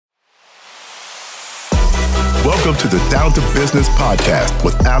Welcome to the Down to Business podcast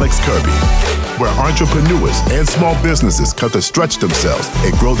with Alex Kirby, where entrepreneurs and small businesses come to stretch themselves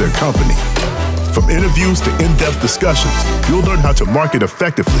and grow their company. From interviews to in-depth discussions, you'll learn how to market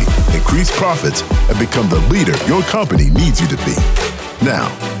effectively, increase profits, and become the leader your company needs you to be. Now,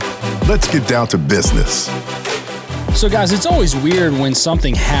 let's get down to business. So guys, it's always weird when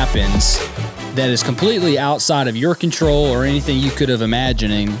something happens that is completely outside of your control or anything you could have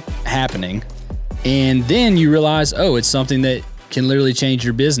imagining happening. And then you realize, oh, it's something that can literally change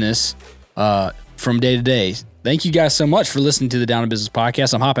your business from day to day. Thank you guys so much for listening to the Down to Business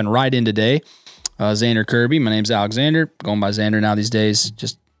podcast. I'm hopping right in today. Xander Kirby. My name's Alexander. Going by Xander now these days.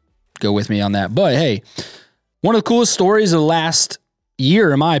 Just go with me on that. But hey, one of the coolest stories of the last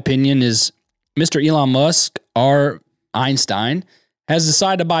year, in my opinion, is Mr. Elon Musk, our Einstein, has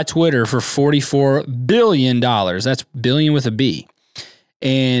decided to buy Twitter for $44 billion. That's billion with a B.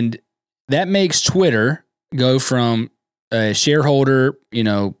 And that makes Twitter go from a shareholder,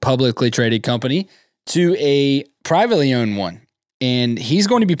 publicly traded company to a privately owned one. And he's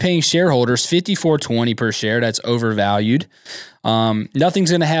going to be paying shareholders $54.20 per share. That's overvalued. Nothing's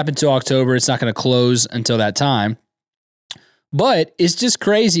going to happen till October. It's not going to close until that time. But it's just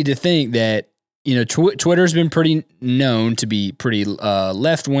crazy to think that, Twitter's been pretty known to be pretty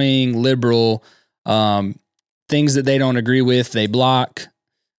left-wing, liberal, things that they don't agree with, they block.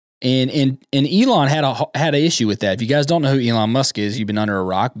 And Elon had an issue with that. If you guys don't know who Elon Musk is, you've been under a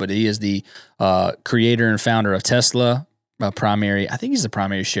rock, but he is the creator and founder of Tesla, I think he's the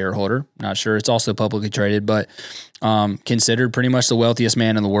primary shareholder. Not sure. It's also publicly traded, but considered pretty much the wealthiest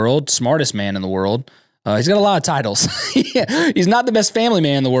man in the world, smartest man in the world. He's got a lot of titles. He's not the best family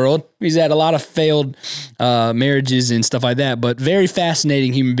man in the world. He's had a lot of failed marriages and stuff like that, but very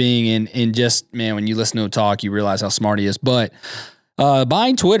fascinating human being. And just, man, when you listen to him talk, you realize how smart he is. But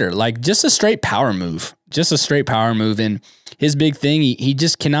buying Twitter, like just a straight power move. And his big thing, he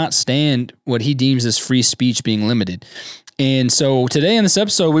just cannot stand what he deems as free speech being limited. And so today in this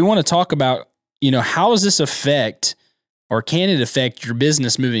episode, we want to talk about, how does this affect or can it affect your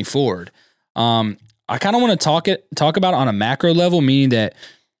business moving forward? I kind of want to talk about it on a macro level, meaning that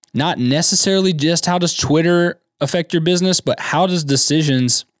not necessarily just how does Twitter affect your business, but how does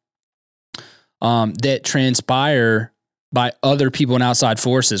decisions that transpire by other people and outside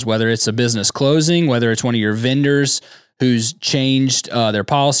forces, whether it's a business closing, whether it's one of your vendors who's changed their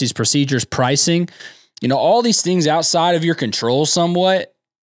policies, procedures, pricing, all these things outside of your control somewhat,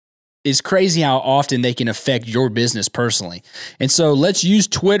 is crazy how often they can affect your business personally. And so let's use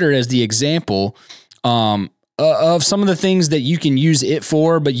Twitter as the example of some of the things that you can use it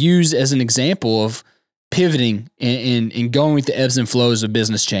for, but use as an example of pivoting and going with the ebbs and flows of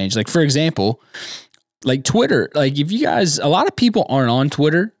business change. Like, for example, like Twitter, like if you guys, a lot of people aren't on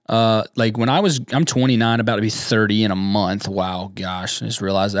Twitter. Like when I'm 29, about to be 30 in a month. Wow, gosh, I just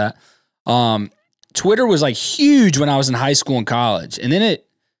realized that. Twitter was like huge when I was in high school and college. And then it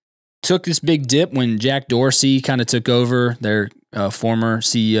took this big dip when Jack Dorsey kind of took over, their former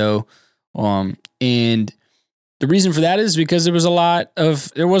CEO. And the reason for that is because there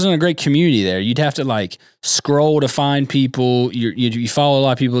wasn't a great community there. You'd have to like scroll to find people. You follow a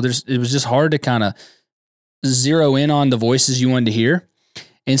lot of people. It was just hard to kind of zero in on the voices you wanted to hear.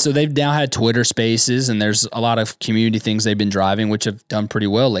 And so they've now had Twitter Spaces, and there's a lot of community things they've been driving, which have done pretty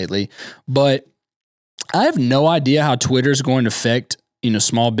well lately. But I have no idea how Twitter is going to affect,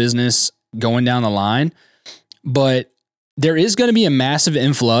 small business going down the line. But there is going to be a massive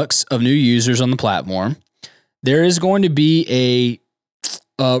influx of new users on the platform. There is going to be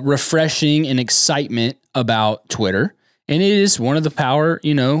a refreshing and excitement about Twitter. And it is one of the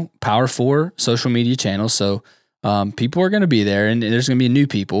Power 4 social media channels. So people are going to be there, and there's going to be new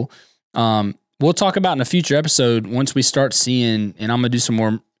people. We'll talk about in a future episode once we start seeing, and I'm going to do some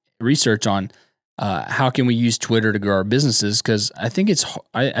more research on how can we use Twitter to grow our businesses, because I think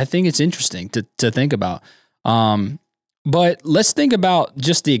it's interesting to think about. But let's think about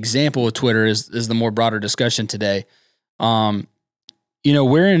just the example of Twitter is the more broader discussion today. We're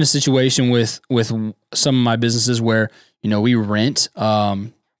in a situation with some of my businesses where, we rent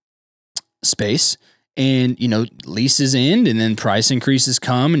space, and, leases end, and then price increases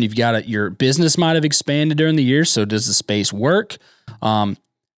come, and you've got your business might have expanded during the year. So does the space work?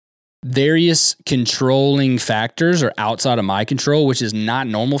 Various controlling factors are outside of my control, which is not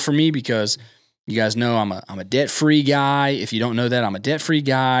normal for me because you guys know I'm a debt-free guy. If you don't know that, I'm a debt-free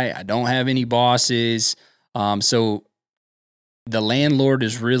guy. I don't have any bosses. So the landlord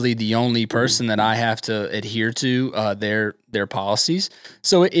is really the only person that I have to adhere to their policies.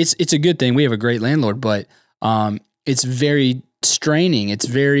 So it's a good thing. We have a great landlord, but it's very straining. It's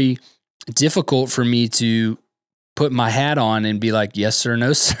very difficult for me to put my hat on and be like, yes, sir,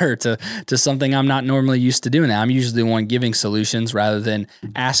 no, sir, to something I'm not normally used to doing. I'm usually the one giving solutions rather than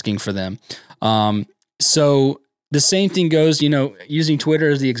asking for them. So the same thing goes, using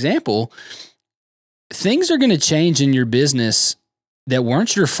Twitter as the example, things are going to change in your business that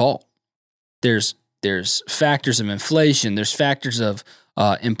weren't your fault. There's factors of inflation. There's factors of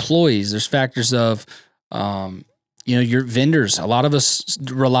employees. There's factors of, your vendors. A lot of us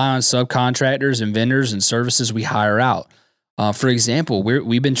rely on subcontractors and vendors and services we hire out. For example,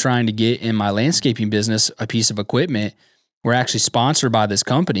 we've been trying to get in my landscaping business a piece of equipment. We're actually sponsored by this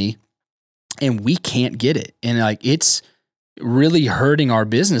company, and we can't get it. And it's really hurting our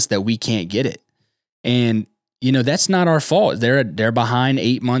business that we can't get it. And that's not our fault. They're behind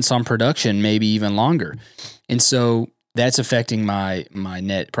 8 months on production, maybe even longer. And so that's affecting my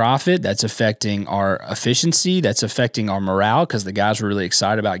net profit. That's affecting our efficiency. That's affecting our morale because the guys were really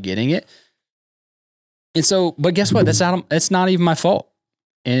excited about getting it. And so, but guess what? That's not even my fault.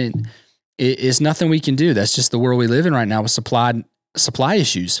 And it's nothing we can do. That's just the world we live in right now with supply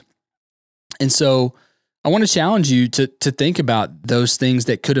issues. And so I want to challenge you to think about those things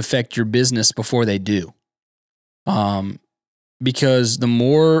that could affect your business before they do. Because the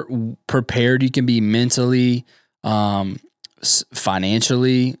more prepared you can be mentally,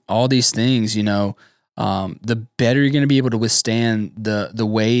 financially, all these things, the better you're going to be able to withstand the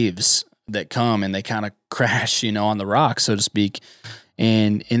waves that come and they kind of crash, on the rocks, so to speak.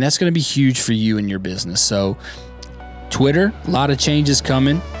 And that's going to be huge for you and your business. So Twitter, a lot of changes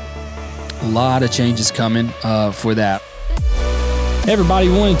coming for that. Hey everybody,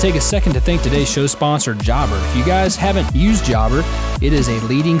 we want to take a second to thank today's show sponsor, Jobber. If you guys haven't used Jobber, it is a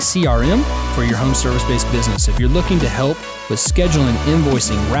leading CRM for your home service-based business. If you're looking to help with scheduling,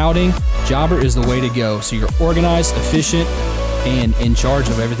 invoicing, routing, Jobber is the way to go. So you're organized, efficient, and in charge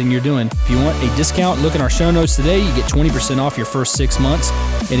of everything you're doing. If you want a discount, look in our show notes today. You get 20% off your first 6 months.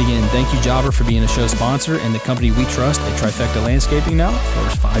 And again, thank you, Jobber, for being a show sponsor and the company we trust at Trifecta Landscaping now for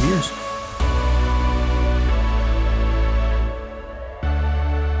 5 years.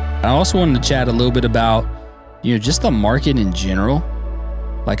 I also wanted to chat a little bit about, just the market in general.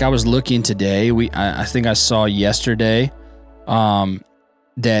 Like I was looking today, I think I saw yesterday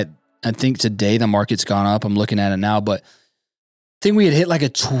that I think today the market's gone up. I'm looking at it now, but I think we had hit like a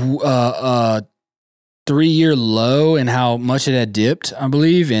 3-year low and how much it had dipped, I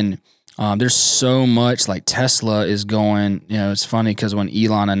believe. And there's so much, like Tesla is going, it's funny because when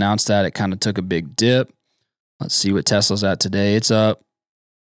Elon announced that, it kind of took a big dip. Let's see what Tesla's at today. It's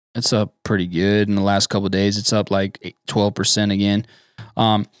up pretty good in the last couple of days. It's up like 12% again.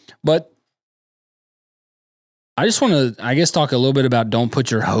 But I just want to, talk a little bit about don't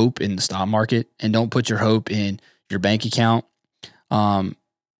put your hope in the stock market and don't put your hope in your bank account. Man,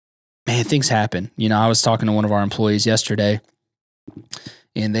 things happen. I was talking to one of our employees yesterday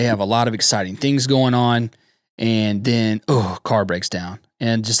and they have a lot of exciting things going on. And then, car breaks down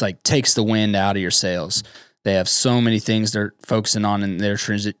and just like takes the wind out of your sails. They have so many things they're focusing on in their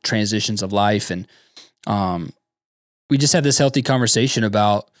transitions of life. And we just had this healthy conversation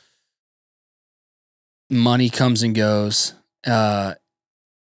about money comes and goes. Don't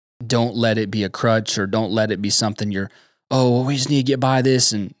let it be a crutch or don't let it be something we just need to get by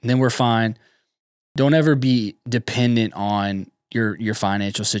this and then we're fine. Don't ever be dependent on your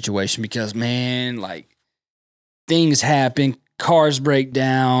financial situation because, man, like things happen, cars break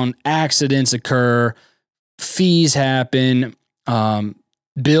down, accidents occur, fees happen,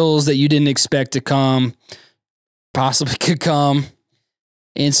 bills that you didn't expect to come, possibly could come.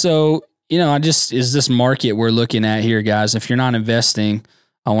 And so, is this market we're looking at here, guys. If you're not investing,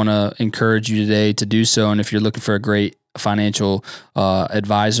 I want to encourage you today to do so. And if you're looking for a great financial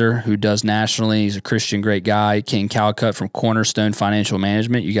advisor who does nationally, he's a Christian, great guy, Ken Calcutt from Cornerstone Financial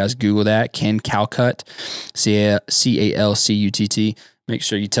Management. You guys Google that, Ken Calcutt, Calcutt. Make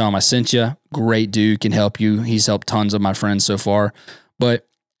sure you tell him I sent you. Great dude, can help you. He's helped tons of my friends so far. But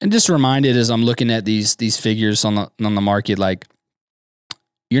and just reminded as I'm looking at these figures on the market, like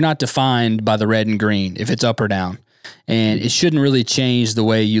you're not defined by the red and green if it's up or down, and it shouldn't really change the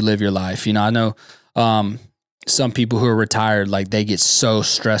way you live your life. I know some people who are retired, like they get so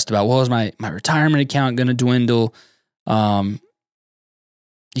stressed about, is my retirement account going to dwindle? You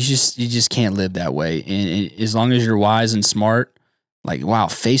just can't live that way. And as long as you're wise and smart. Like, wow,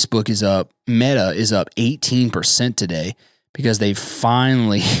 Facebook is up. Meta is up 18% today because they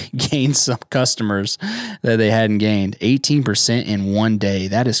finally gained some customers that they hadn't gained. 18% in one day.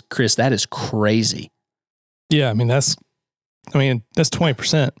 That is, Chris, that is crazy. Yeah, that's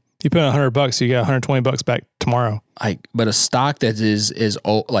 20%. You put in $100, you get $120 back tomorrow. But a stock that is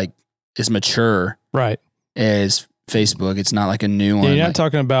mature, right, is Facebook. It's not like a new one. Yeah, you're not like,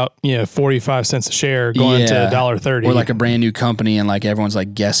 talking about 45 cents a share going to $1.30, or like a brand new company, and like everyone's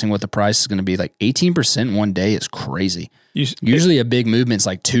like guessing what the price is going to be. Like 18% in one day is crazy. Usually a big movement's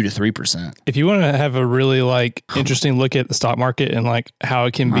like 2 to 3%. If you want to have a really like interesting look at the stock market and like how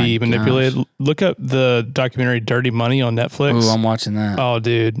it can be manipulated, look up the documentary Dirty Money on Netflix. Oh, I'm watching that. Oh,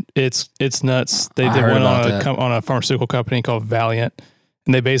 dude, it's nuts. They went on a pharmaceutical company called Valiant,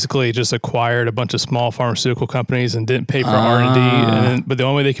 and they basically just acquired a bunch of small pharmaceutical companies and didn't pay for R&D. But the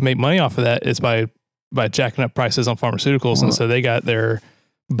only way they can make money off of that is by jacking up prices on pharmaceuticals, and so they got their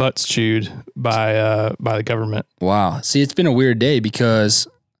butts chewed by the government. Wow. See, it's been a weird day because,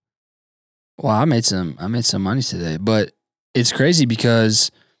 I made some money today, but it's crazy because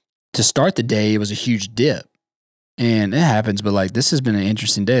to start the day, it was a huge dip, and it happens. But like, this has been an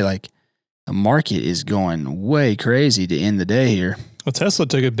interesting day. Like, the market is going way crazy to end the day here. Well, Tesla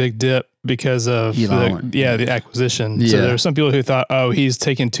took a big dip because of the acquisition. Yeah. So there were some people who thought, he's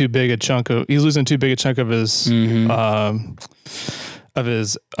losing too big a chunk of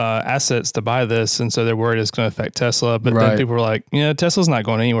his assets to buy this, and so they're worried it's going to affect Tesla. But then people were like, Tesla's not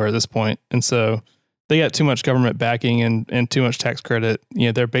going anywhere at this point, and so they got too much government backing and too much tax credit.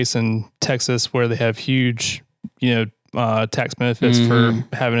 They're based in Texas, where they have huge, tax benefits for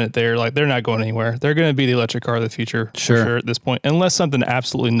having it there. Like, they're not going anywhere. They're going to be the electric car of the future for sure at this point, unless something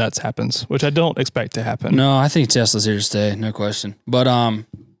absolutely nuts happens, which I don't expect to happen. No, I think Tesla's here to stay, no question. But I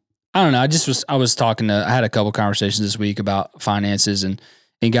don't know. I had a couple conversations this week about finances, and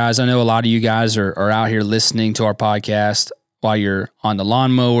guys, I know a lot of you guys are out here listening to our podcast while you're on the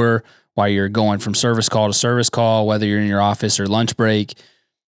lawnmower, while you're going from service call to service call, whether you're in your office or lunch break,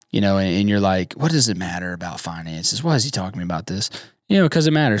 and you're like, what does it matter about finances? Why is he talking to me about this? Because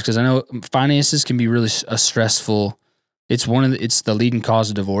it matters, because I know finances can be really a stressful. It's the leading cause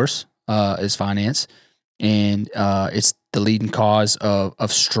of divorce, is finance. And it's the leading cause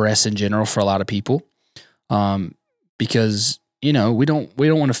of stress in general for a lot of people, because we don't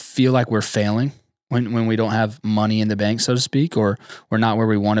want to feel like we're failing when we don't have money in the bank, so to speak, or we're not where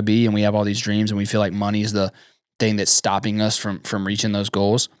we want to be, and we have all these dreams, and we feel like money is the thing that's stopping us from reaching those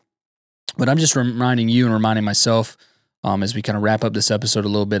goals. But I'm just reminding you and reminding myself, as we kind of wrap up this episode, a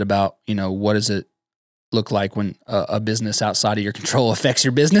little bit about what does it look like when a business outside of your control affects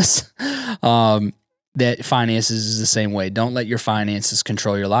your business. That finances is the same way. Don't let your finances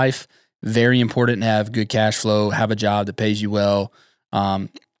control your life. Very important to have good cash flow, have a job that pays you well,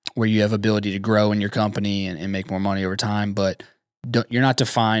 where you have ability to grow in your company and make more money over time. But you're not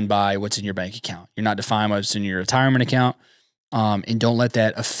defined by what's in your bank account. You're not defined by what's in your retirement account. And don't let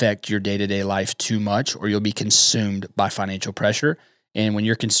that affect your day-to-day life too much, or you'll be consumed by financial pressure. And when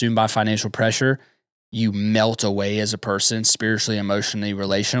you're consumed by financial pressure, you melt away as a person, spiritually, emotionally,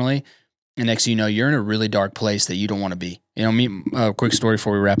 relationally. And next thing you know, you're in a really dark place that you don't want to be. A quick story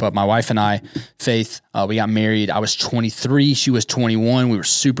before we wrap up. My wife and I, Faith, we got married. I was 23. She was 21. We were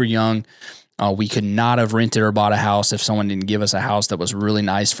super young. We could not have rented or bought a house if someone didn't give us a house that was really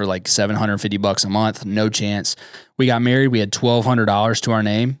nice for like $750 a month. No chance. We got married. We had $1,200 to our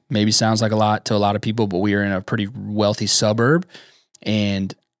name. Maybe sounds like a lot to a lot of people, but we were in a pretty wealthy suburb,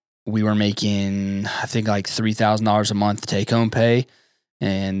 and we were making, I think, like $3,000 a month take-home pay.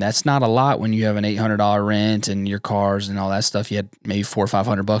 And that's not a lot when you have an $800 rent and your cars and all that stuff. You had maybe $400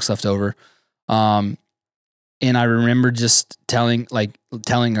 or $500 left over. And I remember just telling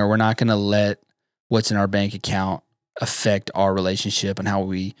her, we're not going to let what's in our bank account affect our relationship and how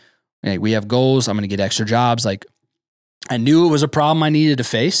we have goals. I'm going to get extra jobs. Like, I knew it was a problem I needed to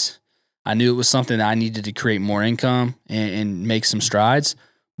face. I knew it was something that I needed to create more income and make some strides,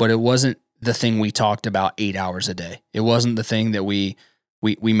 but it wasn't the thing we talked about 8 hours a day. It wasn't the thing that we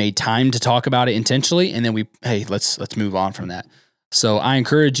made time to talk about it intentionally, and then let's move on from that. So I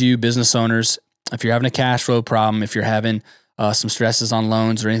encourage you, business owners, if you're having a cash flow problem, if you're having some stresses on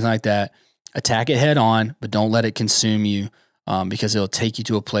loans or anything like that, attack it head on, but don't let it consume you, because it'll take you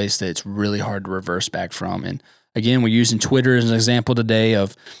to a place that it's really hard to reverse back from. And again, we're using Twitter as an example today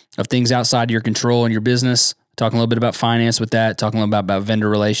of things outside of your control in your business, talking a little bit about finance with that, talking a little bit about vendor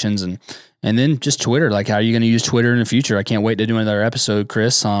relations, and then just Twitter, like how are you going to use Twitter in the future? I can't wait to do another episode,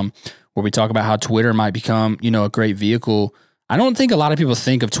 Chris, where we talk about how Twitter might become, a great vehicle. I don't think a lot of people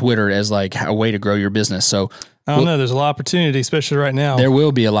think of Twitter as like a way to grow your business. So I don't know. There's a lot of opportunity, especially right now. There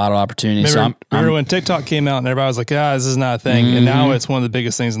will be a lot of opportunity. Remember when TikTok came out and everybody was like, this is not a thing. Mm-hmm. And now it's one of the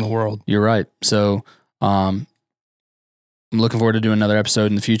biggest things in the world. You're right. So I'm looking forward to doing another episode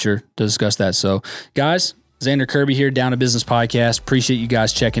in the future to discuss that. So guys, Xander Kirby here, Down to Business Podcast. Appreciate you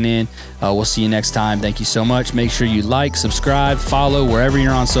guys checking in. We'll see you next time. Thank you so much. Make sure you like, subscribe, follow wherever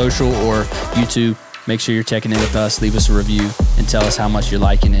you're on social or YouTube. Make sure you're checking in with us. Leave us a review and tell us how much you're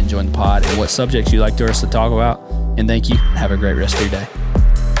liking and enjoying the pod and what subjects you'd like us to talk about. And thank you. Have a great rest of your day.